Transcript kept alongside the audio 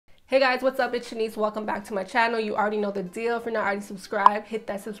Hey guys, what's up? It's Shanice. Welcome back to my channel. You already know the deal. If you're not already subscribed, hit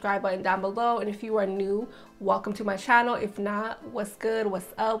that subscribe button down below. And if you are new, welcome to my channel. If not, what's good?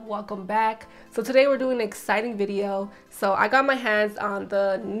 What's up? Welcome back. So today we're doing an exciting video. So I got my hands on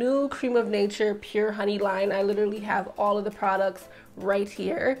the new Cream of Nature Pure Honey line. I literally have all of the products right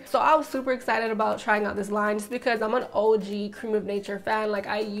here. So I was super excited about trying out this line just because I'm an OG Cream of Nature fan. Like,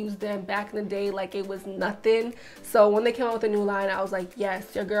 I used them back in the day like it was nothing. So when they came out with a new line, I was like,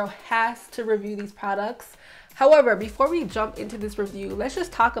 yes, your girl has to review these products. However, before we jump into this review, let's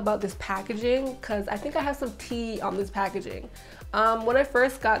just talk about this packaging because I think I have some tea on this packaging. When I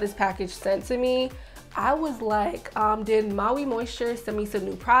first got this package sent to me, I was like, did Maui Moisture send me some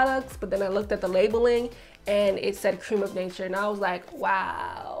new products? But then I looked at the labeling and it said Cream of Nature, and I was like,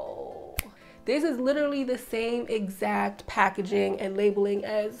 wow, this is literally the same exact packaging and labeling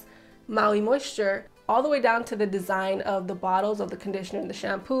as Maui Moisture, all the way down to the design of the bottles of the conditioner and the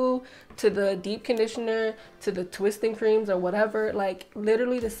shampoo, to the deep conditioner, to the twisting creams or whatever, like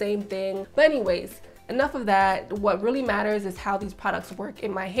literally the same thing. But anyways, enough of that. What really matters is how these products work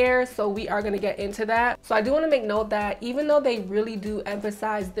in my hair, so we are going to get into that. So I do want to make note that even though they really do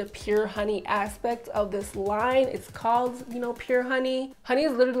emphasize the pure honey aspect of this line, it's called, you know, pure honey. Honey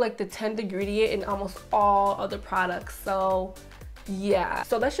is literally like the 10th ingredient in almost all other products. So yeah,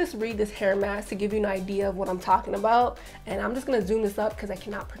 so let's just read this hair mask to give you an idea of what I'm talking about. And I'm just going to zoom this up because I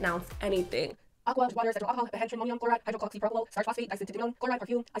cannot pronounce anything. Aqua, water, citric alcohol, benzene, chloride, hydroxypropyl, starch phosphate, diacetylene, chloride,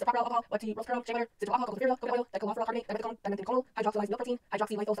 perfume, isopropyl alcohol, wet tea, rose pearl, shea butter, citric alcohol, coconut oil, dichylophenol carbonate, dimethicone, dimethyl hydroxylized milk protein,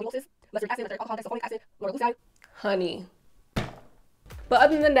 hydroxylithocellulose, lactic acid, alcohol, disulfonic acid, lauryl honey. But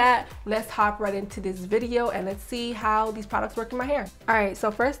other than that, let's hop right into this video and let's see how these products work in my hair. Alright,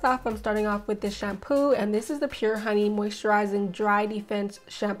 so first off, I'm starting off with this shampoo, and this is the Pure Honey Moisturizing Dry Defense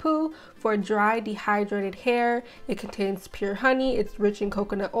Shampoo for dry, dehydrated hair. It contains pure honey, it's rich in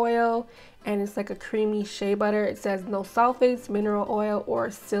coconut oil, and it's like a creamy shea butter. It says no sulfates, mineral oil, or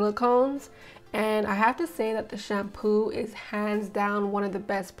silicones. And I have to say that the shampoo is hands down one of the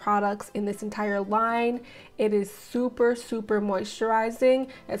best products in this entire line. It is super moisturizing.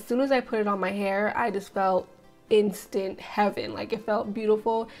 As soon as I put it on my hair, I just felt instant heaven. Like, it felt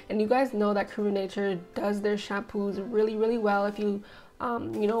beautiful. And you guys know that Cream of Nature does their shampoos really well if you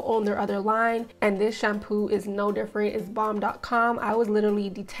you know, own their other line. And this shampoo is no different. It's bomb.com. I was literally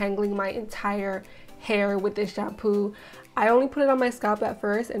detangling my entire hair with this shampoo. I only put it on my scalp at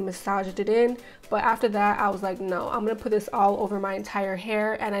first and massaged it in, but after that I was like, no, I'm gonna put this all over my entire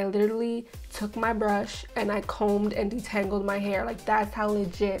hair. And I literally took my brush and I combed and detangled my hair. Like, that's how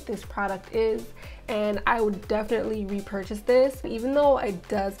legit this product is, and I would definitely repurchase this, even though it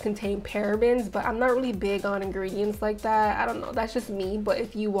does contain parabens. But I'm not really big on ingredients like that. I don't know, that's just me. But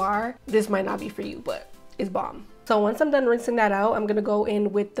if you are, this might not be for you, but it's bomb. So once I'm done rinsing that out, I'm gonna go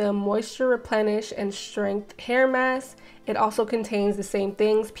in with the Moisture Replenish and Strength Hair Mask. It also contains the same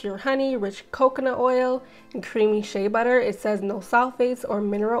things: pure honey, rich coconut oil, and creamy shea butter. It says no sulfates or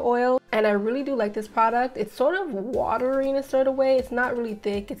mineral oil. And I really do like this product. It's sort of watery in a sort of way. It's not really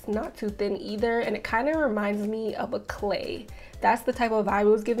thick, it's not too thin either, and it kind of reminds me of a clay. That's the type of vibe it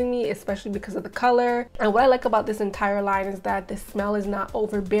was giving me, especially because of the color. And what I like about this entire line is that the smell is not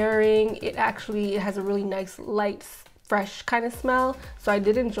overbearing. It has a really nice, light, fresh kind of smell. So I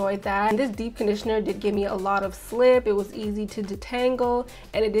did enjoy that. And this deep conditioner did give me a lot of slip. It was easy to detangle,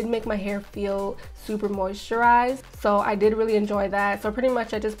 and it did make my hair feel super moisturized. So I did really enjoy that. So pretty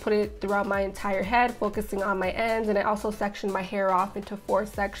much I just put it throughout my entire head, focusing on my ends, and I also sectioned my hair off into 4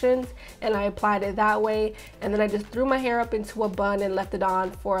 sections, and I applied it that way. And then I just threw my hair up into a bun and left it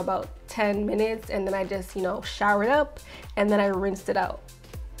on for about 10 minutes, and then I just, you know, showered up, and then I rinsed it out.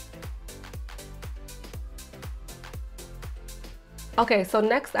 Okay, so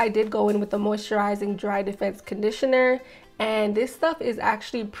next I did go in with the Moisturizing Dry Defense Conditioner, and this stuff is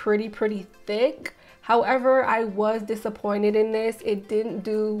actually pretty thick. However, I was disappointed in this. It didn't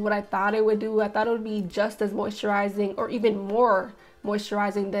do what I thought it would do. I thought it would be just as moisturizing or even more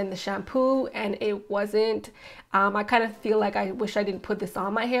moisturizing than the shampoo, and it wasn't. I kind of feel like I wish I didn't put this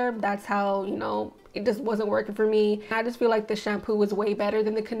on my hair. That's how, you know, it just wasn't working for me. I just feel like the shampoo was way better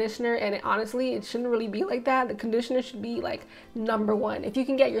than the conditioner, and honestly, it shouldn't really be like that. The conditioner should be like #1. If you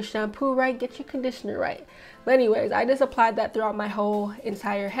can get your shampoo right, get your conditioner right. But anyways, I just applied that throughout my whole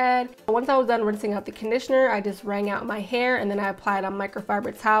entire head. Once I was done rinsing out the conditioner, I just wrung out my hair, and then I applied a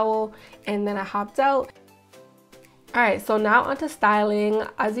microfiber towel, and then I hopped out. Alright, so now onto styling.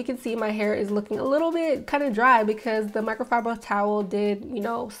 As you can see, my hair is looking a little bit kind of dry because the microfiber towel did, you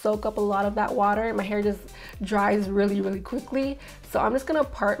know, soak up a lot of that water. My hair just dries really quickly. So I'm just gonna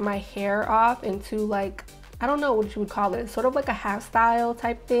part my hair off into like I don't know what you would call it, sort of like a half style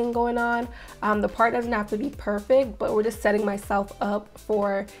type thing going on. The part doesn't have to be perfect, but we're just setting myself up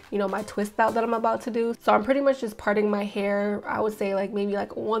for, you know, my twist out that I'm about to do. So I'm pretty much just parting my hair, I would say like maybe like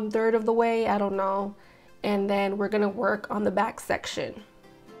 1/3 of the way, I don't know. And then we're gonna work on the back section.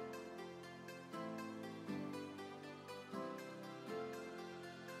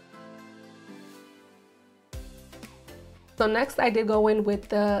 So next I did go in with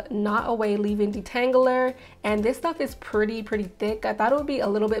the Knot Away leave-in detangler, and this stuff is pretty thick. I thought it would be a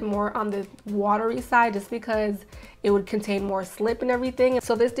little bit more on the watery side just because it would contain more slip and everything.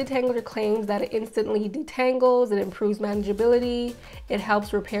 So this detangler claims that it instantly detangles, it improves manageability, it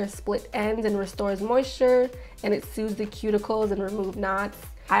helps repair split ends and restores moisture, and it soothes the cuticles and remove knots.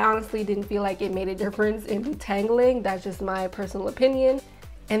 I honestly didn't feel like it made a difference in detangling. That's just my personal opinion,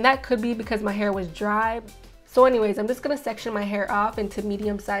 and that could be because my hair was dry. So anyways, I'm just gonna section my hair off into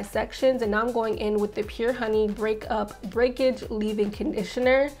medium-sized sections, and now I'm going in with the Pure Honey Breakage Leave-In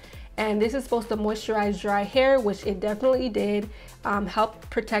Conditioner. And this is supposed to moisturize dry hair, which it definitely did, help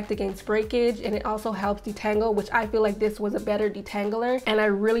protect against breakage, and it also helps detangle, which I feel like this was a better detangler, and I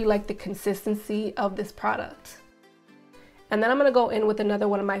really like the consistency of this product. And then I'm gonna go in with another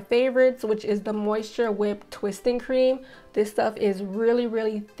one of my favorites, which is the Moisture Whip Twisting Cream. This stuff is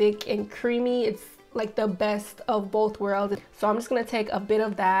really thick and creamy. It's like the best of both worlds. So I'm just gonna take a bit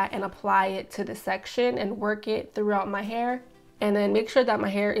of that and apply it to the section and work it throughout my hair, and then make sure that my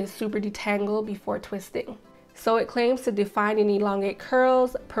hair is super detangled before twisting. So it claims to define and elongate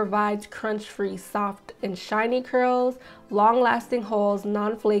curls, provides crunch-free, soft and shiny curls, long-lasting holds,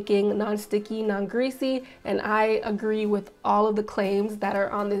 non-flaking, non-sticky, non-greasy, and I agree with all of the claims that are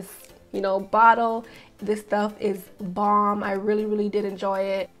on this, you know, bottle. This stuff is bomb. I really did enjoy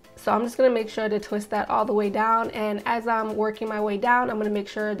it. So I'm just gonna make sure to twist that all the way down, and as I'm working my way down, I'm gonna make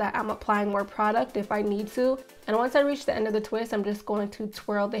sure that I'm applying more product if I need to. And once I reach the end of the twist, I'm just going to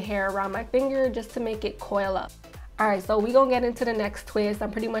twirl the hair around my finger just to make it coil up. Alright, so we're gonna get into the next twist. I'm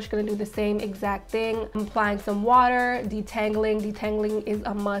pretty much gonna do the same exact thing. I'm applying some water, detangling. Detangling is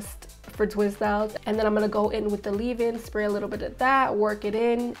a must for twist outs. And then I'm gonna go in with the leave-in, spray a little bit of that, work it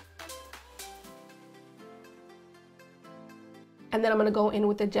in. And then I'm gonna go in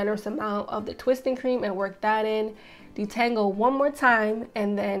with a generous amount of the twisting cream and work that in, detangle one more time,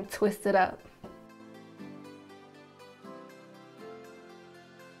 and then twist it up.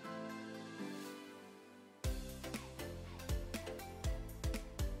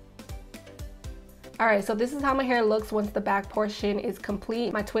 Alright, so this is how my hair looks once the back portion is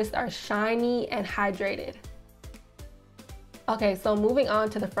complete. My twists are shiny and hydrated. Okay, so moving on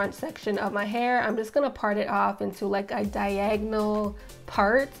to the front section of my hair, I'm just gonna part it off into like a diagonal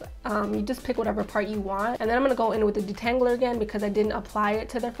part. You just pick whatever part you want. And then I'm gonna go in with the detangler again because I didn't apply it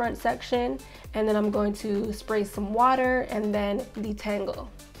to the front section. And then I'm going to spray some water and then detangle.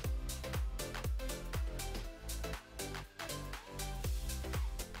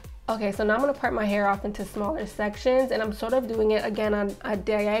 Okay, so now I'm gonna part my hair off into smaller sections, and I'm sort of doing it again on a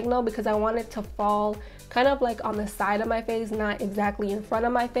diagonal because I want it to fall kind of like on the side of my face, not exactly in front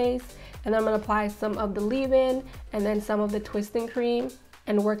of my face. And then I'm gonna apply some of the leave-in and then some of the twisting cream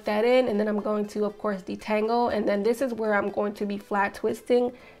and work that in. And then I'm going to, of course, detangle. And then this is where I'm going to be flat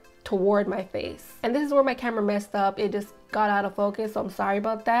twisting toward my face. And this is where my camera messed up. It just got out of focus, so I'm sorry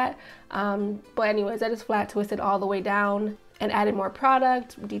about that. But anyways, I just flat twisted all the way down and added more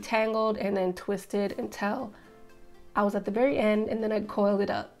product, detangled, and then twisted until I was at the very end, and then I coiled it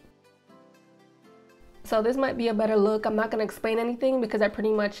up. So this might be a better look. I'm not gonna explain anything because I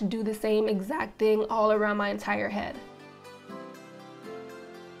pretty much do the same exact thing all around my entire head.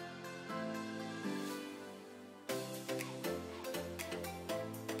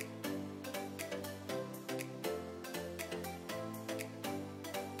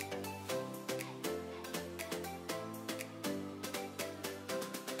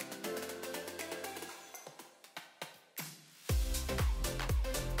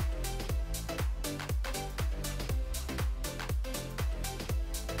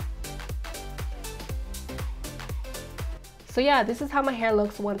 So yeah, this is how my hair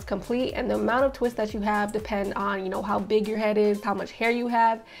looks once complete, and the amount of twists that you have depend on, you know, how big your head is, how much hair you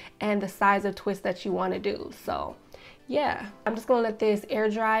have, and the size of twist that you want to do. So yeah, I'm just gonna let this air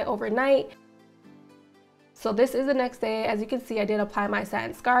dry overnight. So this is the next day. As you can see, I did apply my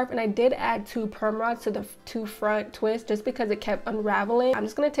satin scarf, and I did add 2 perm rods to the 2 front twists just because it kept unraveling. I'm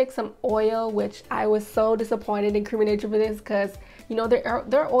just gonna take some oil, which I was so disappointed in Creme Nature for this because, you know,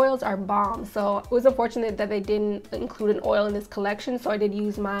 their oils are bomb. So it was unfortunate that they didn't include an oil in this collection. So I did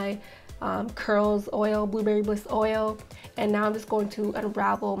use my curls oil, blueberry bliss oil. And now I'm just going to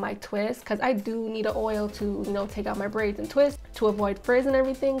unravel my twist because I do need an oil to, you know, take out my braids and twist to avoid frizz and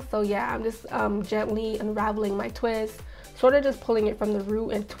everything. So yeah, I'm just gently unraveling my twist, sort of just pulling it from the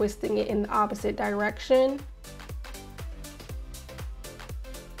root and twisting it in the opposite direction.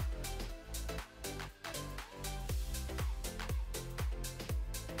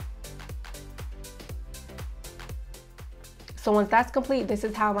 So once that's complete, this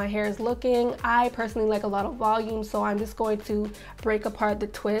is how my hair is looking. I personally like a lot of volume, so I'm just going to break apart the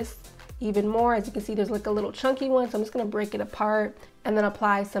twist even more. As you can see, there's like a little chunky one, so I'm just gonna break it apart and then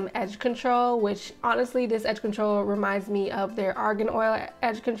apply some edge control, which honestly, this edge control reminds me of their argan oil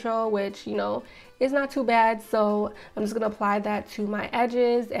edge control, which, you know, is not too bad. So I'm just gonna apply that to my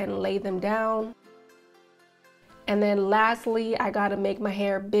edges and lay them down. And then lastly, I gotta make my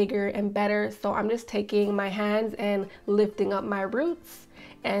hair bigger and better. So I'm just taking my hands and lifting up my roots.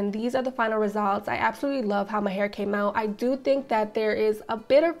 And these are the final results. I absolutely love how my hair came out. I do think that there is a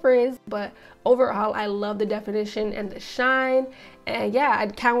bit of frizz, but overall, I love the definition and the shine. And yeah, I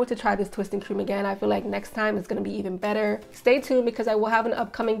can't wait to try this twisting cream again. I feel like next time it's gonna be even better. Stay tuned because I will have an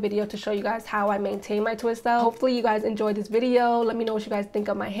upcoming video to show you guys how I maintain my twist out. Hopefully you guys enjoyed this video. Let me know what you guys think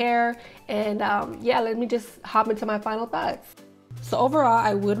of my hair. And yeah, let me just hop into my final thoughts. So overall,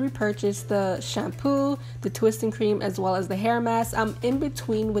 I would repurchase the shampoo, the twisting cream, as well as the hair mask. I'm in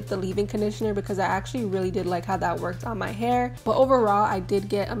between with the leave-in conditioner because I actually really did like how that worked on my hair. But overall, I did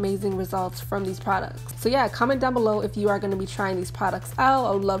get amazing results from these products. So yeah, comment down below if you are going to be trying these products out.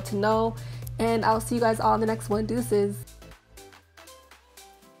 I would love to know. And I'll see you guys all in the next one. Deuces.